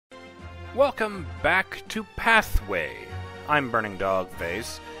Welcome back to Pathway. I'm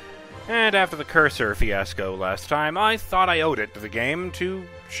BurningDogFace, and after the cursor fiasco last time, I thought I owed it to the game to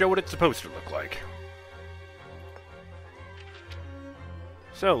show what it's supposed to look like.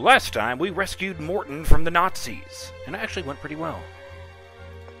 So, last time we rescued Morton from the Nazis, and it actually went pretty well.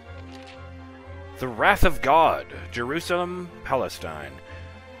 The Wrath of God, Jerusalem, Palestine.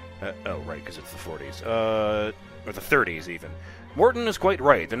 Oh, right, because it's the 40s. Or the 30s, even. Morton is quite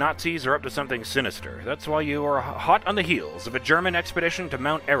right. The Nazis are up to something sinister. That's why you are hot on the heels of a German expedition to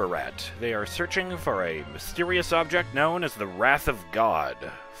Mount Ararat. They are searching for a mysterious object known as the Wrath of God.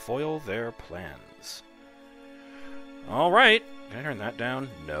 Foil their plans. All right. Can I turn that down?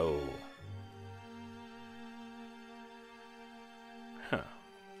 No. Huh.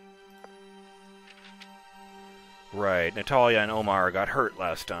 Right. Natalya and Omar got hurt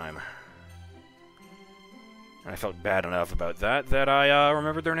last time. I felt bad enough about that I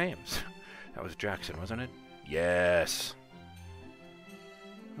remembered their names. That was Jackson, wasn't it? Yes.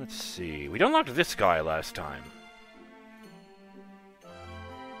 Let's see. We unlocked this guy last time.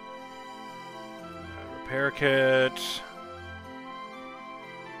 Repair kit.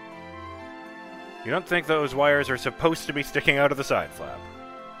 You don't think those wires are supposed to be sticking out of the side flap?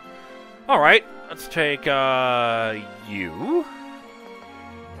 Alright, let's take, you.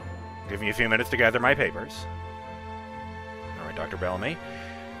 Give me a few minutes to gather my papers. Dr. Bellamy.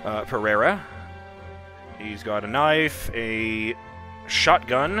 Pereira. He's got a knife, a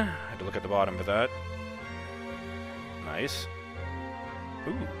shotgun. I had to look at the bottom for that. Nice.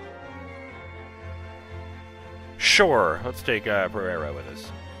 Ooh. Sure, let's take Pereira with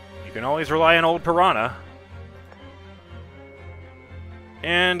us. You can always rely on old Piranha.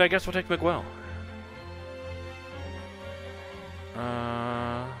 And I guess we'll take Miguel.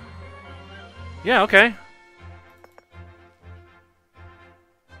 Yeah, okay.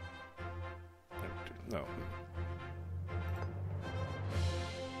 No.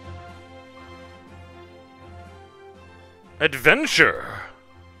 Adventure!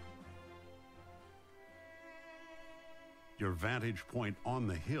 Your vantage point on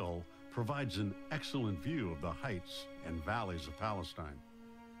the hill provides an excellent view of the heights and valleys of Palestine.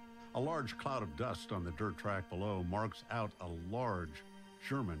 A large cloud of dust on the dirt track below marks out a large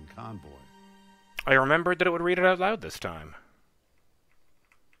German convoy. I remembered that it would read it out loud this time.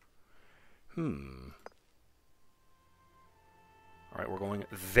 Alright, we're going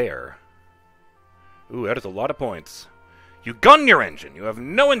there. Ooh, that is a lot of points. You gun your engine. You have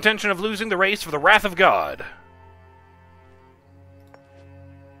no intention of losing the race for the Wrath of God.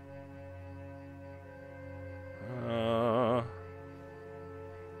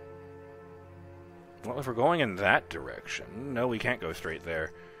 Well, if we're going in that direction... No, we can't go straight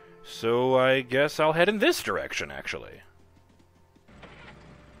there. So I guess I'll head in this direction, actually.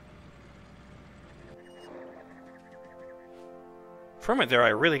 From it there, I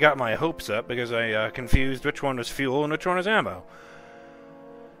really got my hopes up because I confused which one was fuel and which one was ammo.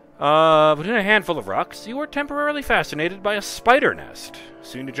 But in a handful of rocks, you were temporarily fascinated by a spider nest.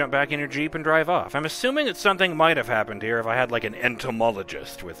 Soon to jump back in your Jeep and drive off. I'm assuming that something might have happened here if I had, like, an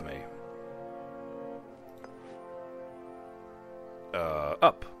entomologist with me.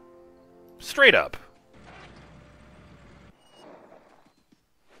 Up. Straight up.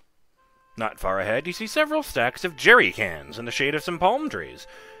 Not far ahead, you see several stacks of jerry cans in the shade of some palm trees.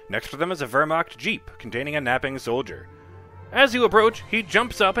 Next to them is a Wehrmacht Jeep containing a napping soldier. As you approach, he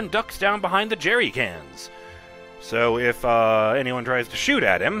jumps up and ducks down behind the jerry cans. So if anyone tries to shoot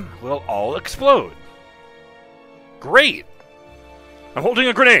at him, we'll all explode. Great! I'm holding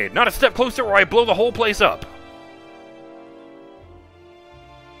a grenade, not a step closer or I blow the whole place up.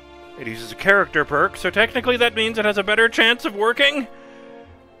 It uses a character perk, so technically that means it has a better chance of working.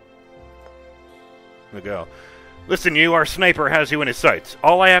 Go. Listen, you, our sniper has you in his sights.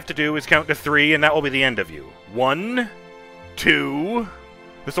 All I have to do is count to 3, and that will be the end of you. 1, 2...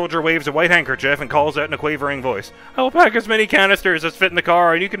 The soldier waves a white handkerchief and calls out in a quavering voice. I will pack as many canisters as fit in the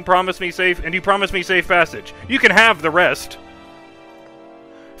car, and you promise me safe passage. You can have the rest.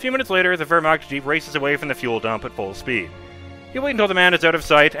 A few minutes later, the Wehrmacht Jeep races away from the fuel dump at full speed. You wait until the man is out of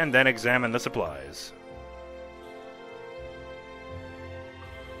sight, and then examine the supplies.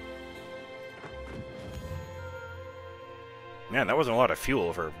 Man, that wasn't a lot of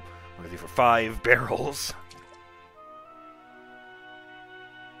fuel for 5 barrels.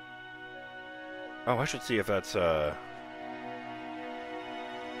 Oh, I should see if that's,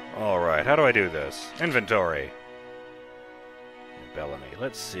 Alright, how do I do this? Inventory. Bellamy,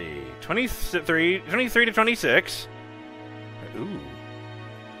 let's see. 23 to 26. Ooh.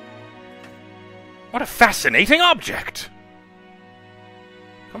 What a fascinating object!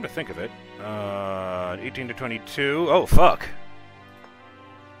 Come to think of it, 18 to 22. Oh, fuck.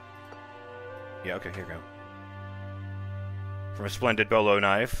 Yeah, okay, here you go. From a splendid bolo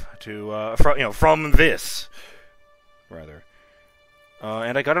knife to, from this, rather.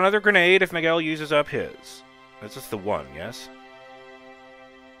 And I got another grenade if Miguel uses up his. That's just the one, yes?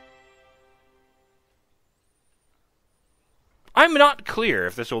 I'm not clear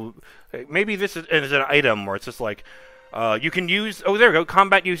if this will... Maybe this is an item where it's just like... you can use... Oh, there we go.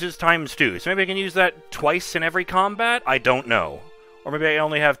 Combat uses ×2. So maybe I can use that twice in every combat? I don't know. Or maybe I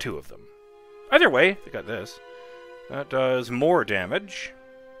only have 2 of them. Either way, I got this. That does more damage.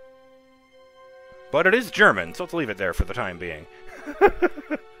 But it is German, so let's leave it there for the time being.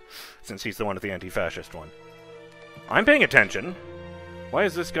 Since he's the one with the anti-fascist one. I'm paying attention. Why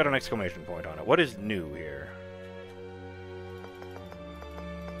has this got an exclamation point on it? What is new here?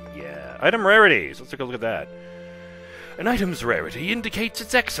 Yeah. Item rarities. Let's take a look at that. An item's rarity indicates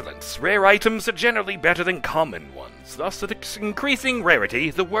its excellence. Rare items are generally better than common ones. Thus, at its increasing rarity,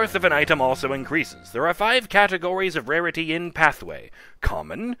 the worth of an item also increases. There are 5 categories of rarity in Pathway.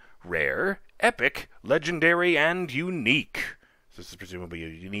 Common, rare, epic, legendary, and unique. This is presumably a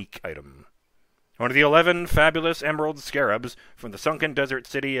unique item. One of the 11 fabulous emerald scarabs from the sunken desert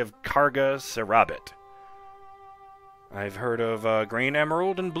city of Karga Serabit. I've heard of green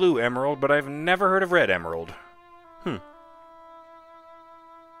emerald and blue emerald, but I've never heard of red emerald.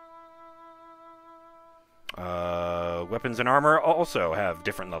 Weapons and armor also have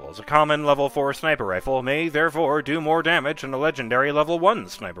different levels. A common level 4 sniper rifle may, therefore, do more damage than a legendary level 1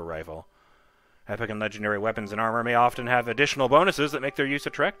 sniper rifle. Epic and legendary weapons and armor may often have additional bonuses that make their use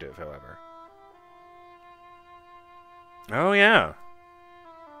attractive, however. Oh, yeah.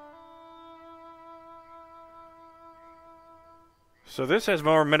 So this has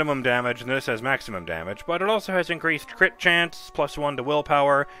more minimum damage and this has maximum damage, but it also has increased crit chance, +1 to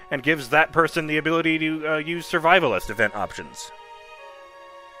willpower, and gives that person the ability to use survivalist event options.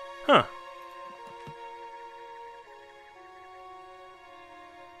 Huh.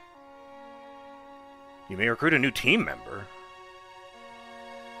 You may recruit a new team member.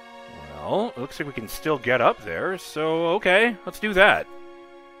 Well, it looks like we can still get up there, so okay, let's do that.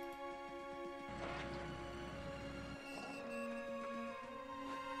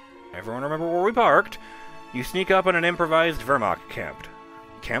 Everyone remember where we parked? You sneak up on an improvised Wehrmacht camp.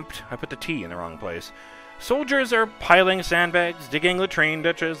 Camped? I put the T in the wrong place. Soldiers are piling sandbags, digging latrine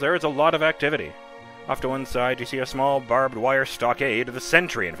ditches. There is a lot of activity. Off to one side, you see a small barbed wire stockade with a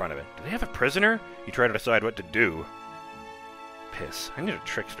sentry in front of it. Do they have a prisoner? You try to decide what to do. Piss. I need a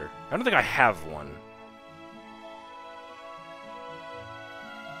trickster. I don't think I have one.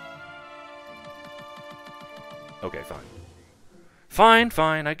 Okay, fine.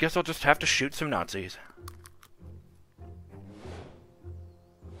 Fine. I guess I'll just have to shoot some Nazis.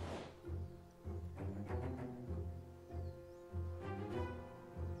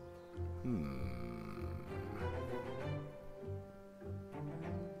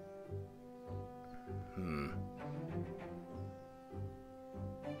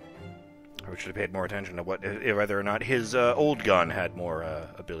 I should have paid more attention to whether or not his old gun had more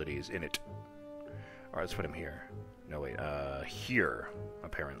abilities in it. Alright, let's put him here. No, wait, here,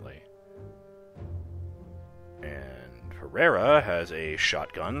 apparently. And Herrera has a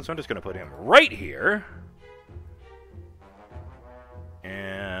shotgun, so I'm just going to put him right here.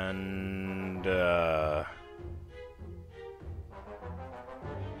 And, I'm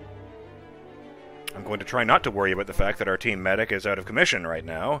going to try not to worry about the fact that our team medic is out of commission right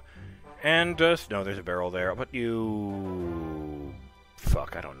now. And, no, there's a barrel there. But you...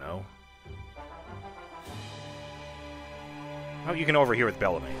 Fuck, I don't know. Oh, you can over here with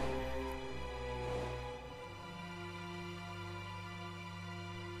Bellamy.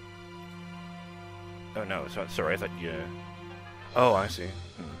 Oh, no, sorry, I thought you... Oh, I see.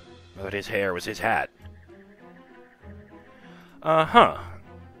 I thought his hair was his hat. Huh.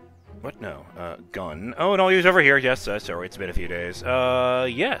 What? No. Gun. Oh, and I'll use over here. Yes, sorry, it's been a few days.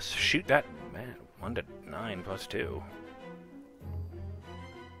 Yes, shoot that... Man, 1 to 9 plus 2.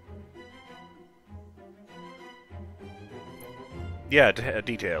 Yeah,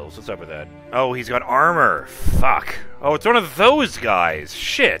 details. What's up with that? Oh, he's got armor. Fuck. Oh, it's one of those guys.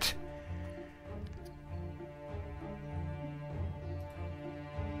 Shit.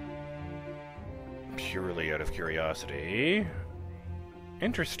 Purely out of curiosity.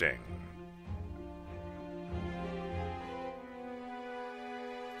 Interesting.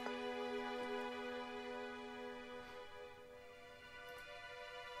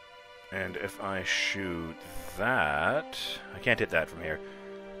 And if I shoot that... I can't hit that from here.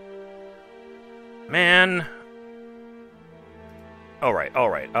 Man! Alright,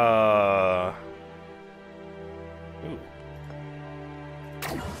 alright. Ooh.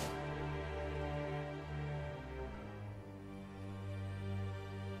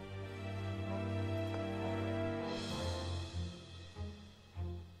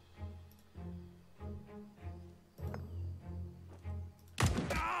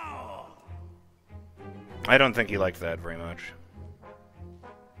 I don't think he liked that very much.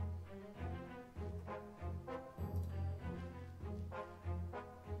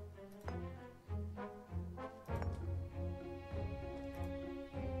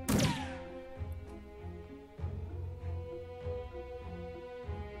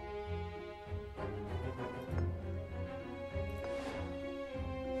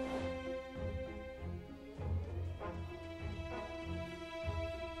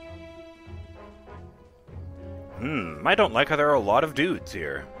 I don't like how there are a lot of dudes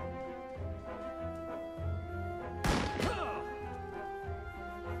here.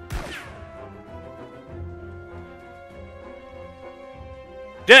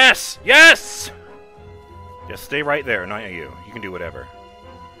 Yes! Yes! Just stay right there, not you. You can do whatever.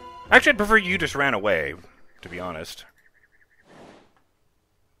 Actually, I'd prefer you just ran away, to be honest.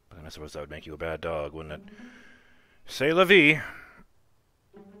 But then I suppose that would make you a bad dog, wouldn't it? C'est la vie.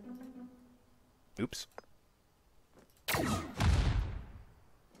 Oops.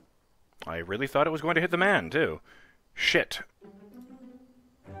 I really thought it was going to hit the man, too. Shit.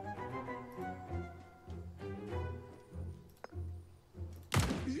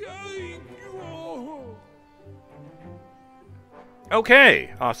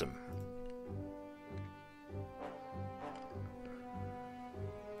 Okay, awesome.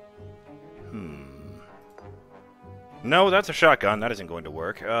 No, that's a shotgun. That isn't going to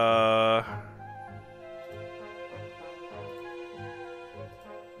work.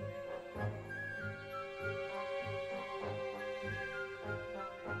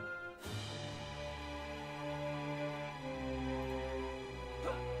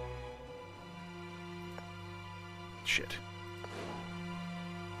 Shit.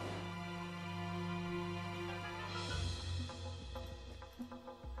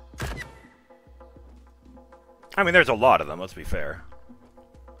 I mean, there's a lot of them, let's be fair.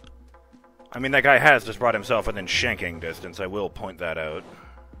 I mean, that guy has just brought himself within shanking distance, I will point that out.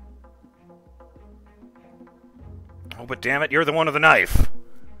 Oh, but damn it, you're the one with the knife!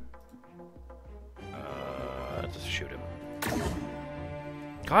 Let's just shoot him.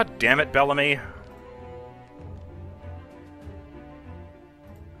 God damn it, Bellamy!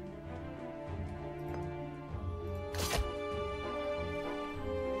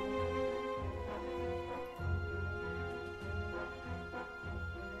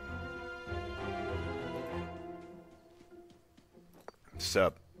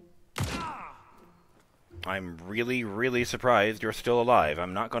 Sup? I'm really, really surprised you're still alive.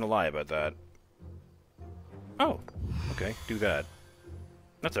 I'm not gonna lie about that. Oh, okay, do that.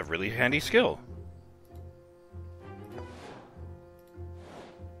 That's a really handy skill.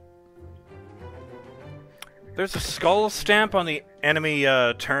 There's a skull stamp on the enemy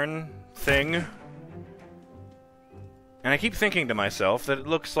turn thing. And I keep thinking to myself that it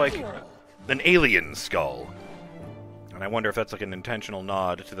looks like an alien skull. And I wonder if that's like an intentional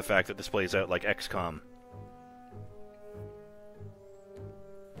nod to the fact that this plays out like XCOM.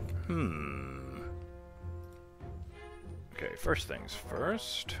 Okay, first things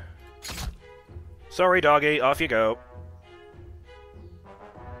first. Sorry, doggy, off you go.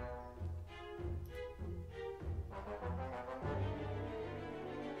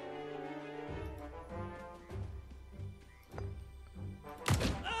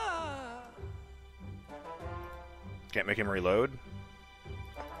 Can't make him reload?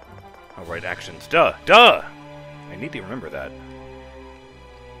 Oh, right, actions. Duh! Duh! I need to remember that.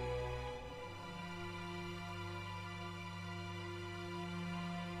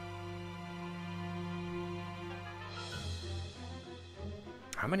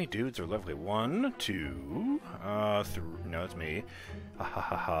 How many dudes are lovely? 1, 2, 3. No, it's me. Ha ha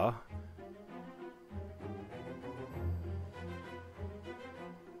ha ha.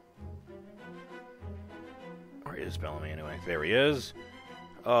 Where is Bellamy anyway? There he is.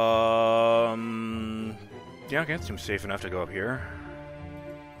 Yeah, okay, it seems safe enough to go up here.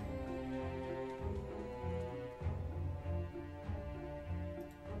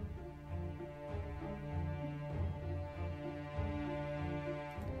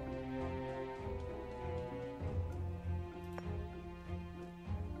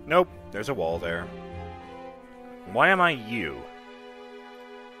 Nope, there's a wall there. Why am I you?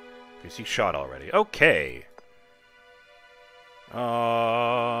 Because he shot already. Okay.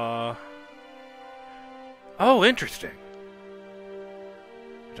 Oh, interesting.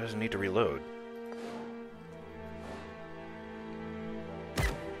 It doesn't need to reload.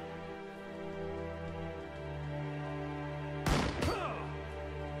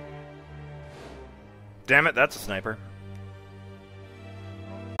 Damn it, that's a sniper.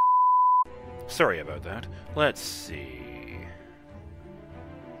 Sorry about that. Let's see.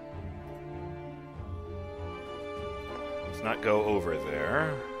 Let's not go over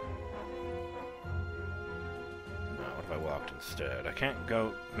there. No, what if I walked instead? I can't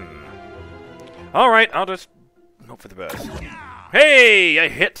go... Alright, I'll just hope for the best. Hey! I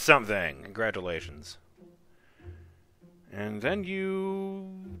hit something! Congratulations. And then you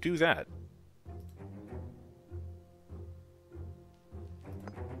do that.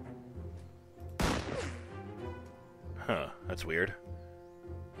 Huh, that's weird.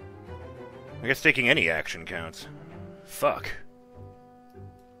 I guess taking any action counts. Fuck.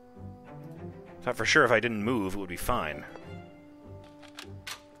 Thought for sure if I didn't move, it would be fine.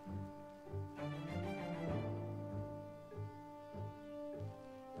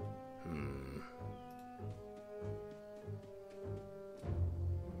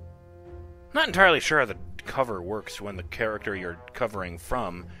 Not entirely sure how the cover works when the character you're covering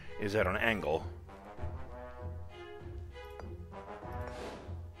from is at an angle.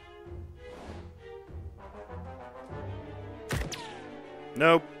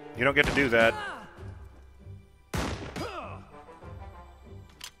 Nope, you don't get to do that.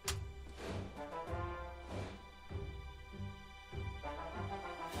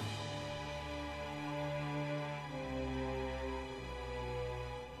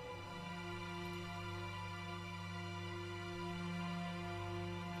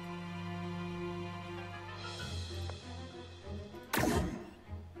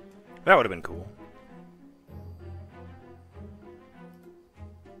 That would have been cool.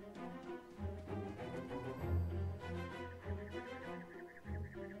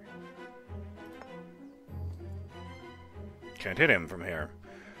 Can't hit him from here.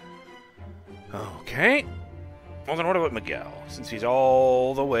 Okay. Well, then what about Miguel? Since he's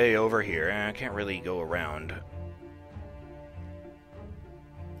all the way over here, I can't really go around.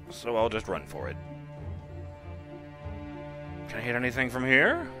 So I'll just run for it. Can I hit anything from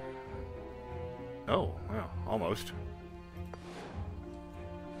here? Oh, well, almost.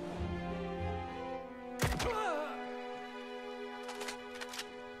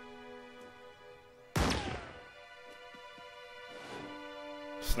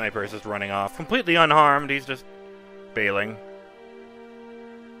 Sniper is just running off, completely unharmed. He's just bailing.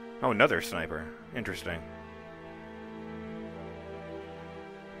 Oh, another sniper. Interesting.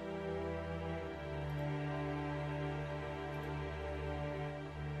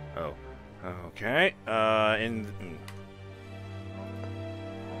 Oh, okay.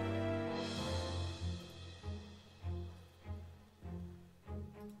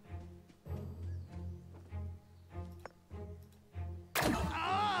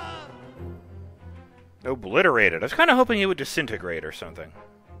 Obliterated. I was kind of hoping he would disintegrate or something.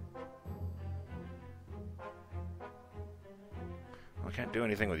 I can't do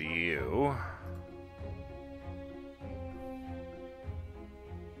anything with you.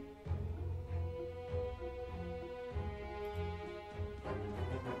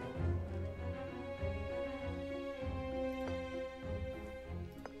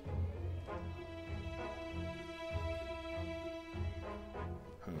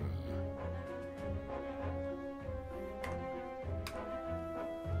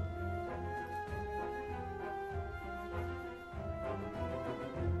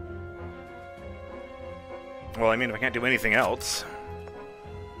 Well, I mean, if I can't do anything else...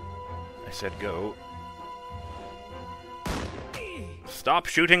 I said go. Stop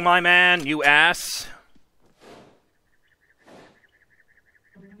shooting my man, you ass!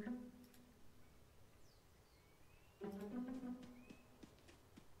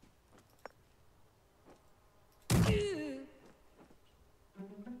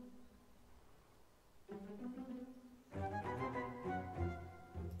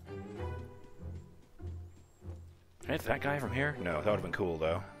 Hit that guy from here? No, that would have been cool,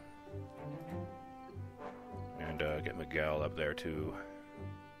 though. And get Miguel up there, too.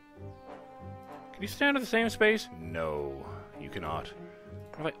 Can you stand at the same space? No, you cannot.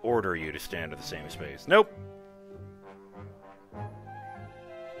 What if I order you to stand at the same space? Nope!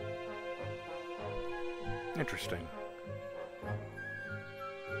 Interesting.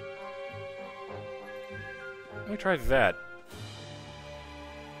 Let me try that.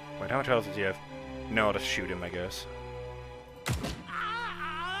 Wait, how much health does he have? No, I'll just shoot him, I guess.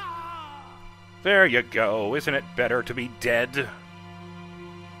 There you go. Isn't it better to be dead?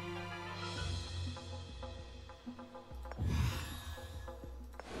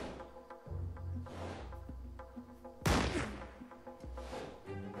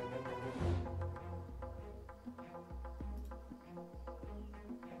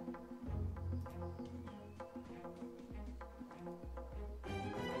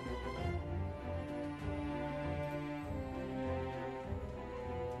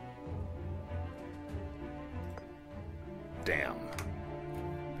 Damn.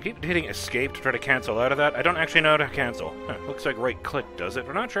 I keep hitting escape to try to cancel out of that. I don't actually know how to cancel. Huh, looks like right click does it.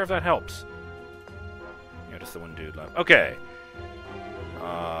 We're not sure if that helps. Yeah, just the one dude left. Okay.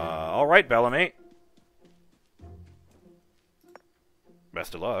 Alright, Bellamy.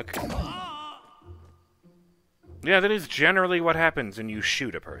 Best of luck. Yeah, that is generally what happens when you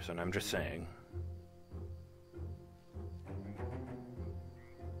shoot a person, I'm just saying.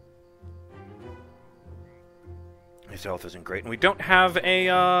 His health isn't great, and we don't have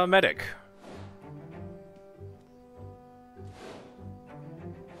a, medic.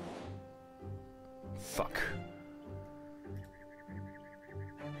 Fuck.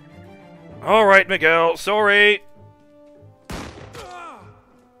 Alright, Miguel, sorry!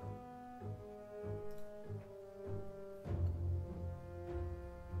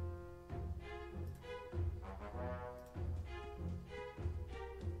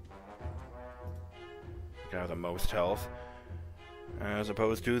 Got the most health, as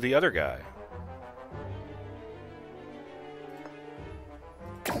opposed to the other guy.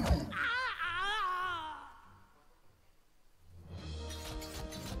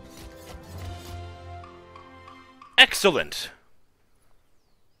 Excellent!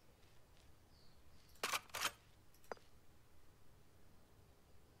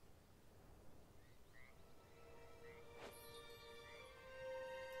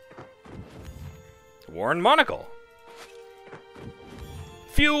 Worn monocle.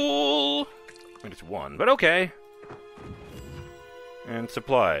 Fuel! I mean, it's one, but okay. And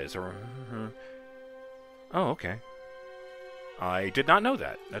supplies. Oh, okay. I did not know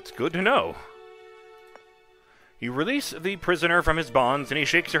that. That's good to know. You release the prisoner from his bonds, and he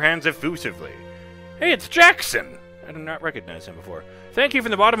shakes your hands effusively. Hey, it's Jackson! I did not recognize him before. Thank you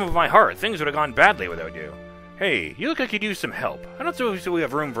from the bottom of my heart. Things would have gone badly without you. Hey, you look like you'd use some help. I don't suppose we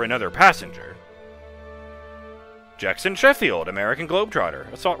have room for another passenger. Jackson Sheffield, American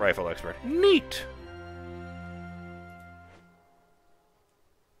Globetrotter, assault rifle expert. Neat!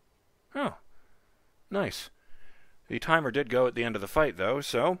 Oh. Nice. The timer did go at the end of the fight, though,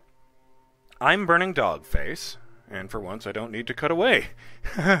 so... I'm BurningDogFace, and for once I don't need to cut away.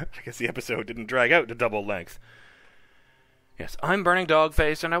 I guess the episode didn't drag out to double length. Yes, I'm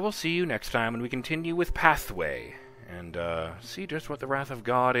BurningDogFace, and I will see you next time when we continue with Pathway, and, see just what the Wrath of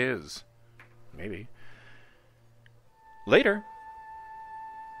God is. Maybe. Later.